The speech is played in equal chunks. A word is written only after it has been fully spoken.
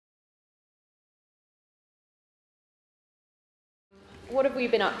what have we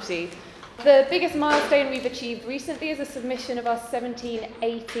been up to? The biggest milestone we've achieved recently is a submission of our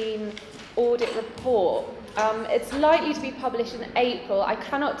 17-18 audit report. It's likely to be published in April. I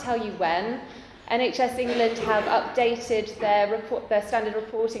cannot tell you when. NHS England have updated their standard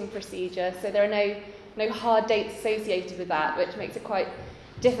reporting procedure, so there are no hard dates associated with that, which makes it quite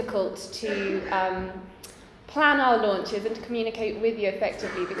difficult to plan our launches and to communicate with you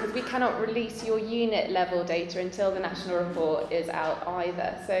effectively, because we cannot release your unit level data until the national report is out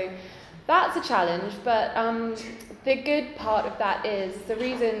either. So that's a challenge, but the good part of that is the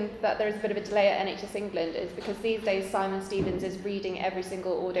reason that there is a bit of a delay at NHS England is because these days Simon Stevens is reading every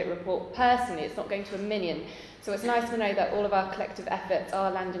single audit report personally. It's not going to a minion. So it's nice to know that all of our collective efforts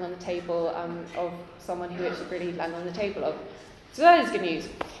are landing on the table of someone who it should really land on the table of. So that is good news.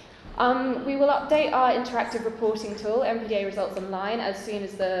 We will update our interactive reporting tool, NPDA Results Online, as soon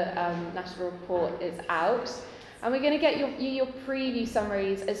as the national report is out. And we're going to get your preview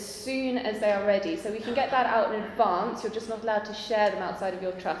summaries as soon as they are ready. So we can get that out in advance. You're just not allowed to share them outside of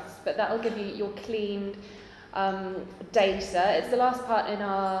your trusts, but that will give you your cleaned data. It's the last part in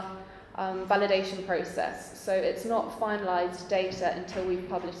our validation process. So it's not finalised data until we've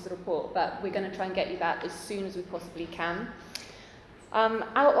published the report, but we're going to try and get you that as soon as we possibly can.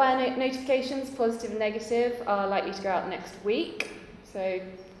 Outlier notifications, positive and negative, are likely to go out next week, so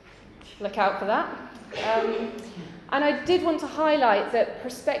look out for that. And I did want to highlight that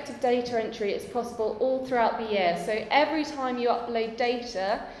prospective data entry is possible all throughout the year. So every time you upload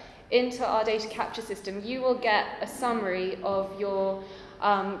data into our data capture system, you will get a summary of your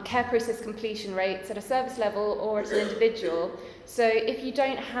care process completion rates at a service level or at an individual. So if you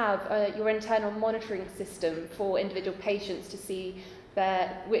don't have your internal monitoring system for individual patients to see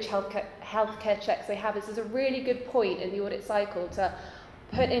which healthcare checks they have, this is a really good point in the audit cycle to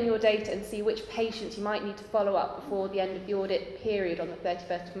put in your data and see which patients you might need to follow up before the end of the audit period on the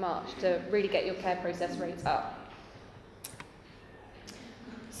 31st of March to really get your care process rates up.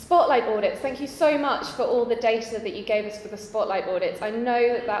 Spotlight audits. Thank you so much for all the data that you gave us for the spotlight audits. I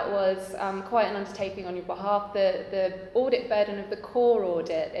know that was quite an undertaking on your behalf. The audit burden of the core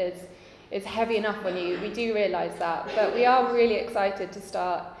audit is heavy enough on you. We do realise that, but we are really excited to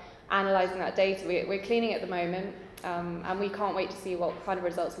start analysing that data. We're cleaning at the moment, and we can't wait to see what kind of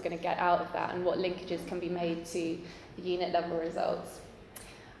results we're going to get out of that and what linkages can be made to the unit level results.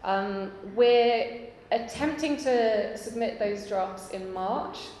 We're attempting to submit those drafts in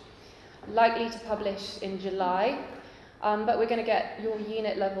March, likely to publish in July, but we're going to get your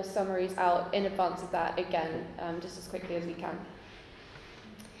unit level summaries out in advance of that again, just as quickly as we can.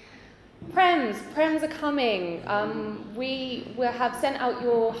 Prems are coming. We will have sent out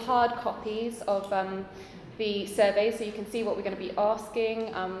your hard copies of the survey so you can see what we're going to be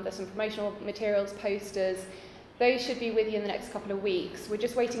asking. There's some promotional materials, posters. Those should be with you in the next couple of weeks. We're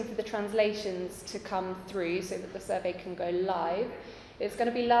just waiting for the translations to come through so that the survey can go live. It's going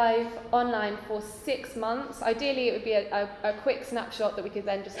to be live online for 6 months. Ideally, it would be a quick snapshot that we could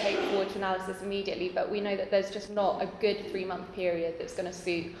then just take forward to analysis immediately, but we know that there's just not a good 3-month period that's going to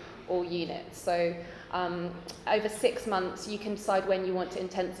suit all units. So over 6 months, you can decide when you want to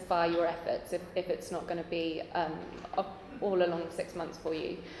intensify your efforts if it's not going to be all along 6 months for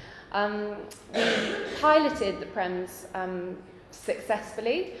you. We piloted the Prems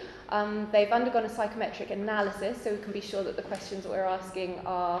successfully. They've undergone a psychometric analysis, so we can be sure that the questions that we're asking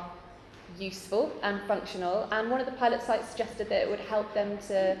are useful and functional. And one of the pilot sites suggested that it would help them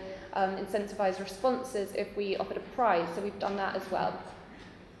to incentivise responses if we offered a prize, so we've done that as well.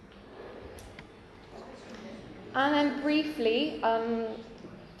 And then briefly,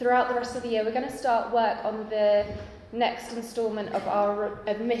 throughout the rest of the year, we're going to start work on the next instalment of our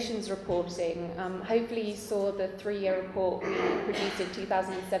admissions reporting. Hopefully you saw the 3-year report we produced in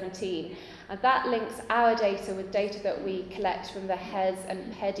 2017, and that links our data with data that we collect from the HES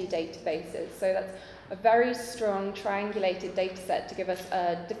and PEDI databases. So that's a very strong triangulated data set to give us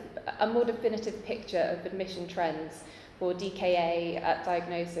a more definitive picture of admission trends for DKA at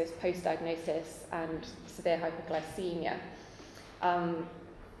diagnosis, post-diagnosis, and severe hypoglycemia.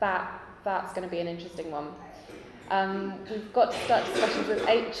 That's going to be an interesting one. We've got to start discussions with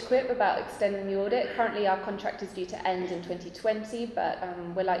HQIP about extending the audit. Currently our contract is due to end in 2020, but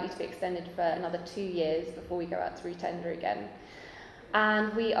we're likely to be extended for another 2 years before we go out to retender again.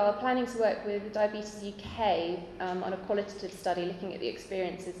 And we are planning to work with Diabetes UK on a qualitative study looking at the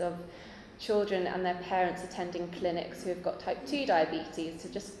experiences of children and their parents attending clinics who have got type 2 diabetes to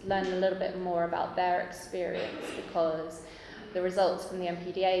just learn a little bit more about their experience, because the results from the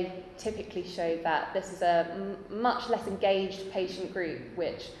NPDA typically show that this is a much less engaged patient group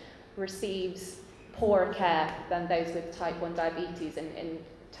which receives poorer care than those with type 1 diabetes in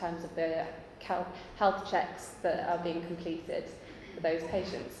terms of the health checks that are being completed for those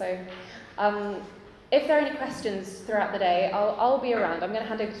patients. So if there are any questions throughout the day, I'll be around. I'm going to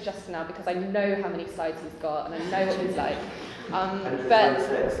hand over to Justin now because I know how many slides he's got and I know what he's like.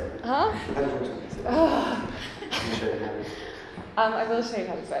 I will show you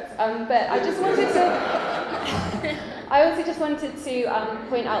how this works. But I just wanted to. I also just wanted to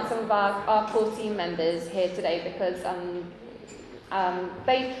point out some of our core team members here today because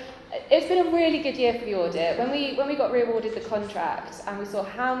it's been a really good year for the audit. When we got re-awarded the contract and we saw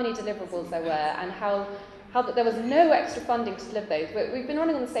how many deliverables there were and how there was no extra funding to deliver those. We've been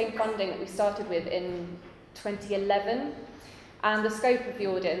running on the same funding that we started with in 2011, and the scope of the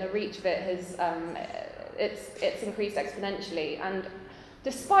audit and the reach of it has it's increased exponentially. And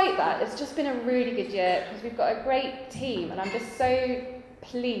despite that, it's just been a really good year because we've got a great team, and I'm just so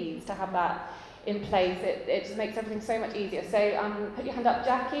pleased to have that in place. It just makes everything so much easier. So put your hand up,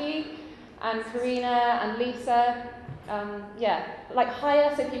 Jackie, and Karina, and Lisa. Yeah, like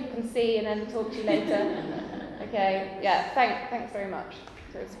higher so people can see and then talk to you later. Okay, yeah, thanks very much.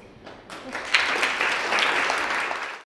 Cheers.